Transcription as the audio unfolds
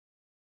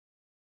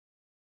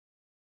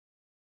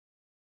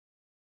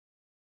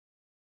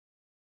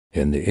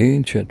In the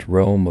ancient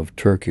realm of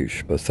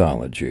Turkish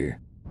mythology,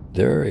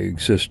 there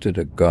existed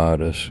a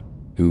goddess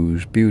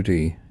whose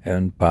beauty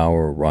and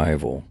power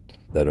rival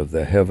that of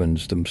the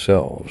heavens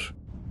themselves.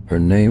 Her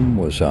name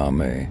was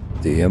Umay,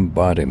 the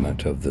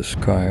embodiment of the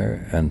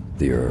sky and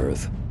the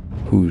earth,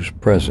 whose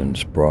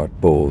presence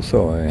brought both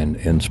awe and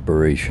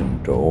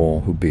inspiration to all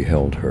who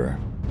beheld her.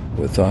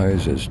 With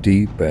eyes as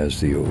deep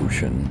as the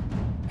ocean,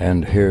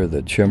 and hair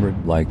that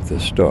shimmered like the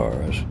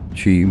stars,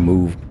 she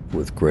moved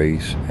with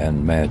grace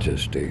and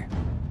majesty,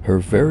 her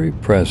very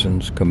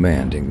presence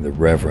commanding the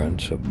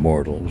reverence of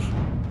mortals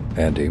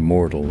and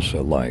immortals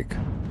alike.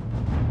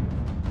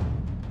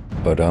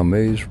 But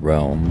Umay's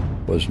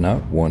realm was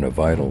not one of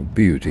idle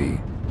beauty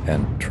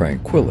and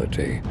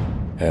tranquility.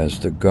 As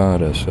the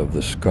goddess of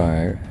the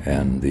sky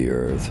and the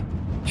earth,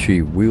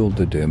 she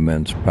wielded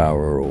immense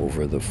power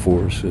over the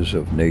forces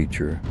of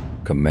nature,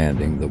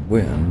 commanding the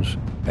winds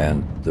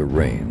and the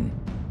rain,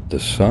 the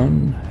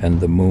sun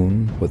and the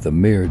moon with a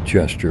mere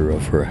gesture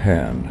of her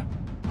hand.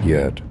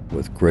 Yet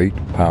with great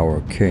power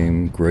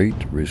came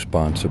great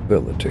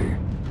responsibility,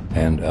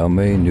 and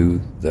Umay knew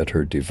that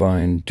her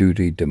divine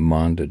duty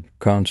demanded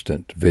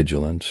constant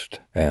vigilance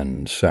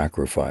and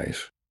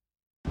sacrifice.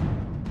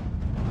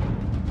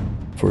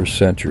 For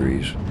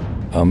centuries,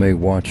 Umay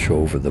watched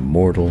over the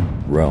mortal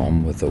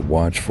realm with a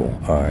watchful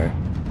eye,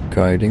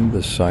 guiding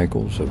the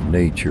cycles of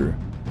nature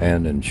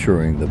and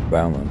ensuring the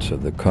balance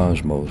of the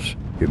cosmos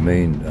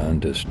remained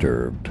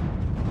undisturbed.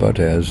 But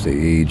as the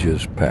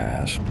ages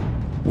passed,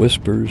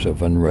 whispers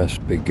of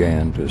unrest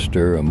began to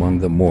stir among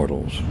the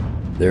mortals,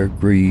 their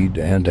greed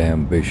and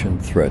ambition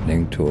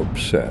threatening to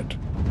upset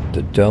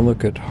the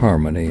delicate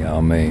harmony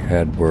Umay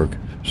had worked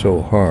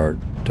so hard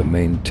to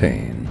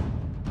maintain.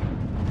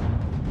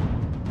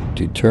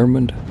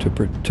 Determined to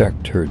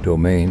protect her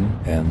domain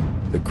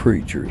and the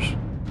creatures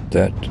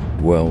that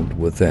dwelled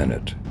within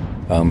it,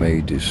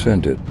 Umay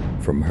descended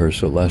from her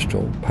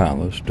celestial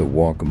palace to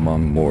walk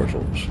among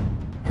mortals,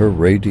 her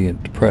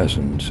radiant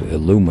presence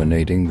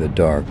illuminating the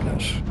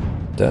darkness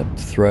that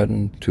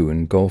threatened to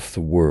engulf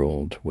the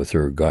world with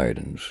her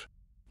guidance.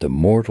 The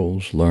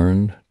mortals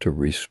learned to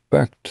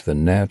respect the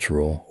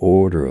natural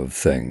order of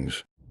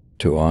things,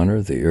 to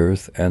honor the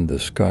earth and the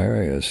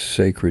sky as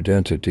sacred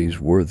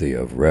entities worthy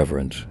of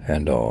reverence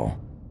and awe.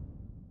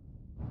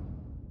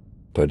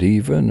 But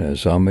even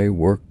as Umay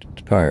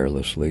worked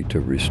tirelessly to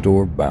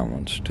restore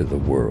balance to the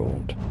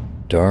world,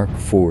 dark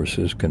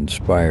forces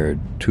conspired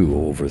to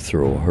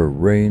overthrow her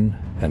reign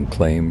and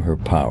claim her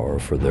power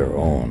for their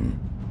own.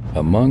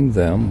 Among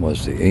them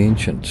was the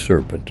ancient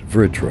serpent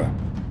Vritra,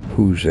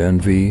 whose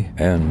envy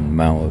and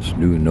malice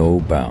knew no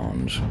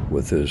bounds,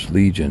 with his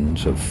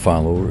legions of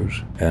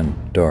followers and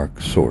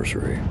dark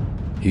sorcery.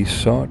 He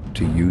sought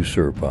to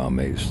usurp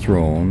Umay's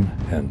throne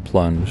and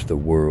plunge the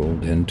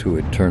world into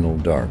eternal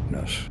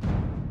darkness.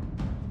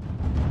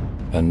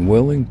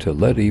 Unwilling to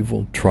let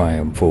evil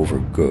triumph over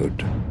good,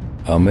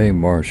 Umay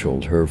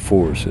marshaled her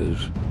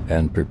forces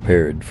and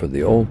prepared for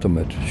the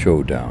ultimate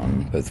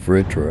showdown with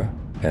Vritra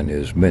and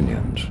his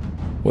minions.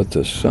 With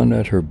the sun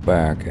at her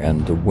back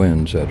and the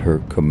winds at her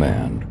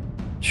command,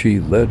 she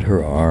led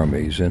her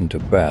armies into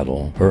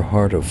battle, her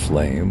heart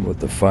aflame with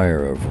the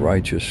fire of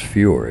righteous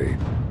fury.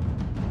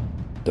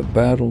 The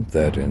battle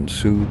that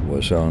ensued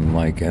was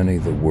unlike any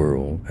the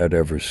world had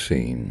ever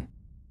seen,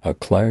 a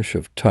clash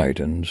of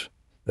titans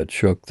that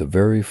shook the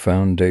very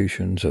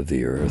foundations of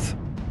the earth.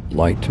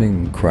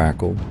 Lightning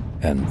crackled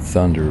and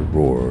thunder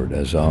roared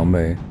as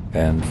Umay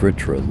and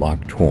Vritra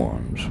locked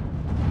horns,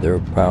 their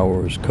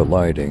powers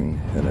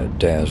colliding in a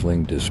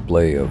dazzling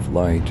display of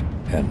light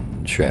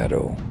and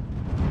shadow.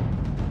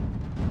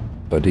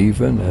 But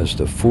even as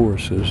the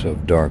forces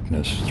of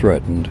darkness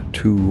threatened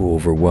to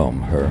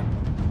overwhelm her,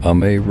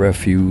 Umay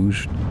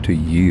refused to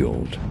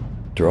yield,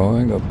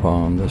 drawing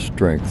upon the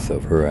strength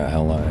of her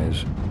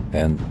allies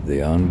and the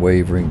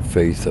unwavering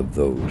faith of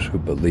those who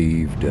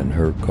believed in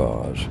her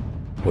cause.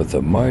 With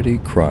a mighty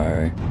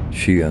cry,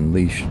 she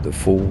unleashed the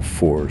full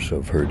force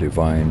of her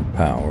divine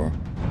power,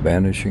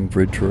 banishing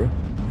Vritra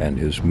and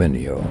his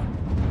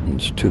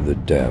minions to the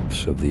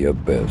depths of the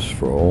abyss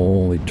for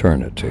all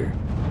eternity.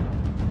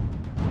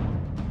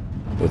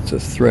 With the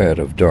threat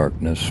of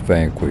darkness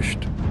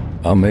vanquished,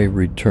 Umay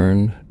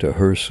returned to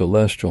her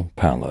celestial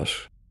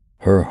palace,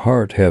 her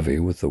heart heavy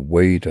with the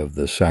weight of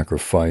the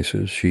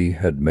sacrifices she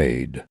had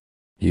made.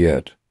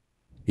 Yet,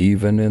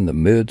 even in the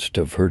midst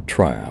of her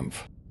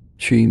triumph,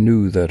 she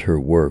knew that her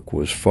work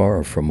was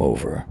far from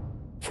over,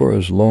 for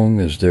as long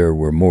as there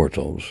were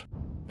mortals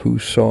who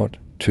sought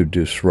to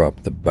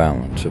disrupt the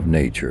balance of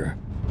nature,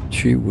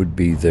 she would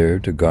be there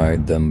to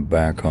guide them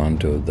back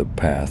onto the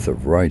path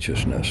of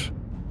righteousness.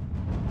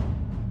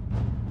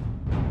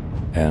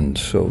 And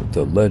so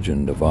the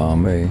legend of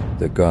Umay,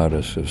 the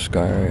goddess of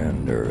sky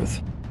and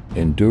earth,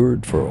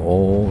 endured for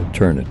all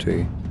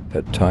eternity,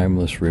 a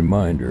timeless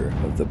reminder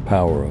of the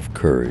power of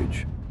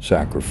courage,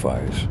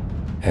 sacrifice,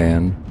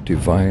 and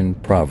divine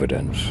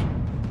providence.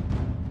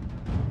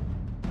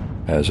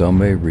 As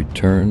Umay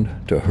returned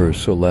to her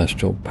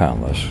celestial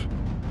palace,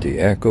 The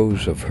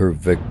echoes of her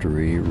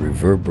victory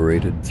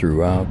reverberated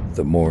throughout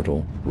the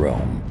mortal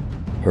realm.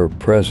 Her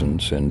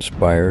presence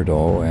inspired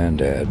awe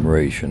and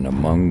admiration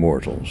among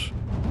mortals,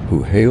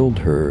 who hailed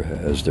her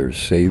as their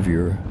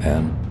savior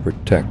and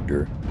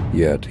protector.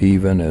 Yet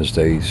even as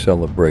they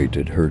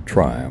celebrated her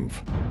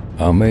triumph,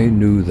 Umay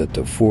knew that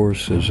the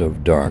forces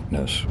of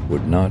darkness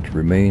would not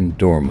remain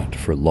dormant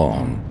for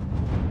long.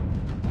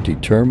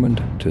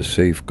 Determined to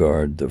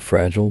safeguard the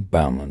fragile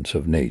balance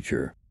of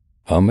nature,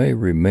 Umay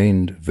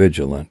remained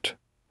vigilant,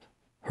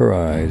 her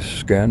eyes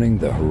scanning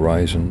the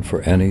horizon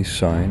for any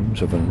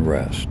signs of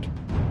unrest.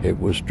 It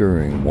was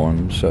during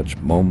one such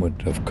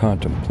moment of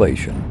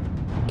contemplation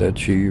that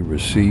she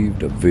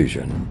received a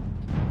vision,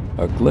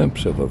 a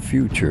glimpse of a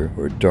future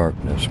where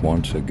darkness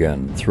once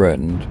again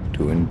threatened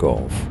to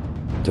engulf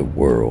the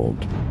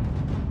world.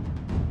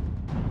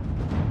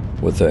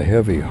 With a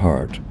heavy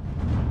heart,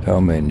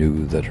 Umay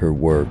knew that her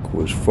work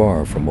was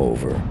far from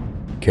over.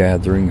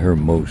 Gathering her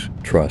most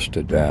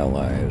trusted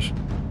allies,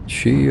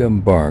 she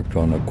embarked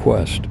on a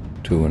quest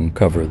to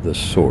uncover the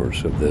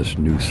source of this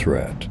new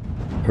threat,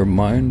 her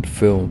mind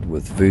filled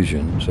with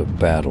visions of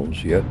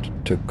battles yet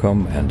to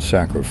come and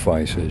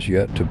sacrifices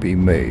yet to be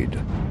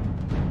made.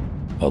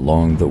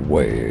 Along the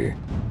way,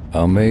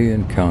 Umay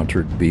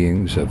encountered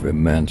beings of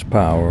immense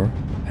power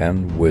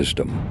and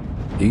wisdom,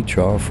 each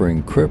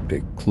offering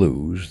cryptic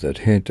clues that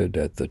hinted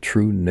at the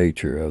true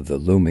nature of the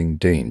looming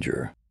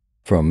danger.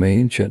 From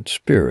ancient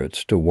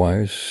spirits to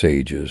wise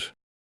sages,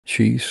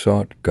 she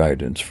sought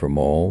guidance from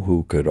all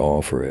who could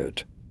offer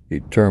it,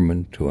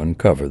 determined to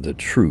uncover the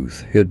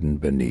truth hidden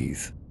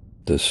beneath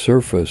the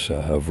surface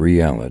of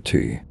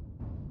reality.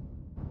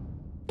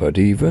 But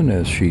even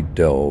as she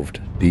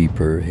delved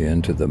deeper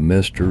into the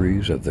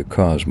mysteries of the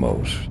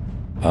cosmos,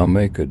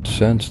 Umay could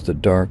sense the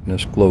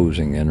darkness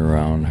closing in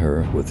around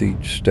her with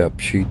each step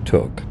she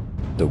took.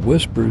 The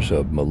whispers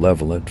of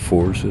malevolent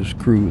forces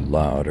grew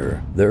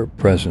louder, their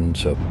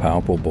presence a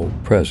palpable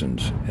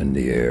presence in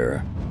the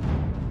air.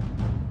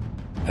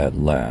 At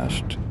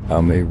last,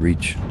 Umay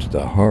reached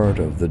the heart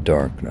of the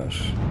darkness,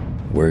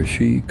 where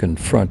she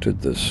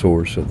confronted the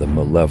source of the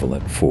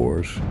malevolent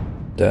force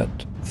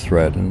that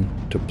threatened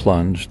to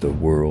plunge the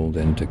world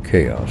into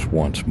chaos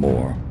once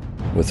more.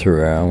 With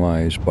her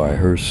allies by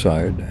her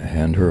side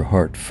and her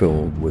heart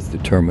filled with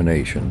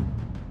determination,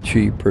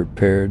 she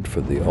prepared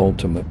for the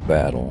ultimate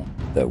battle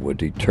that would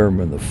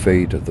determine the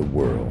fate of the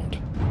world.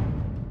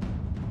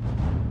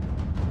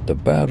 The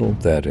battle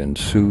that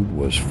ensued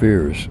was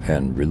fierce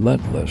and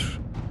relentless,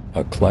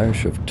 a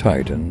clash of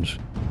titans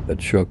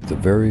that shook the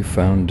very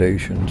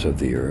foundations of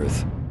the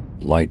earth.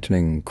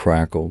 Lightning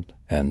crackled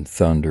and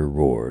thunder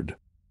roared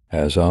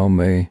as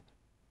Umay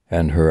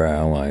and her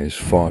allies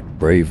fought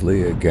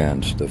bravely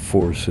against the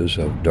forces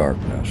of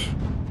darkness,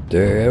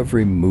 their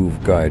every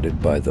move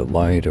guided by the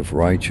light of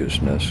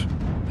righteousness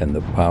and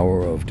the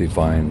power of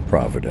divine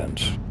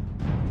providence.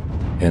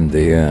 In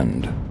the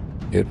end,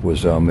 it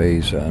was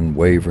Umay's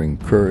unwavering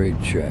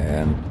courage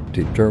and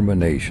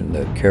determination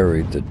that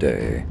carried the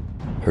day,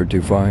 her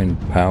divine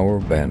power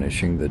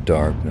banishing the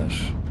darkness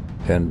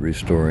and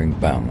restoring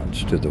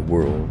balance to the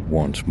world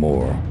once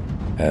more.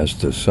 As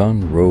the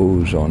sun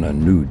rose on a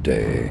new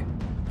day,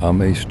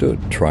 Umay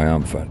stood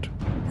triumphant,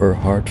 her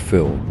heart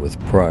filled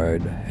with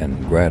pride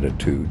and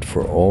gratitude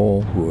for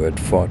all who had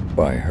fought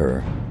by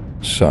her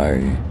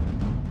side.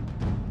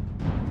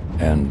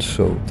 And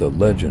so the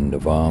legend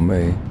of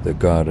Umay, the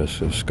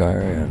goddess of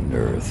sky and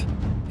earth,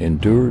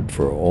 endured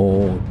for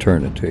all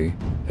eternity,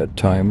 a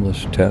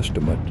timeless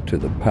testament to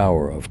the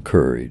power of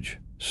courage,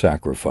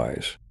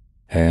 sacrifice,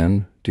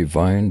 and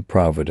divine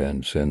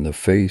providence in the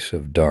face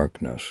of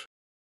darkness.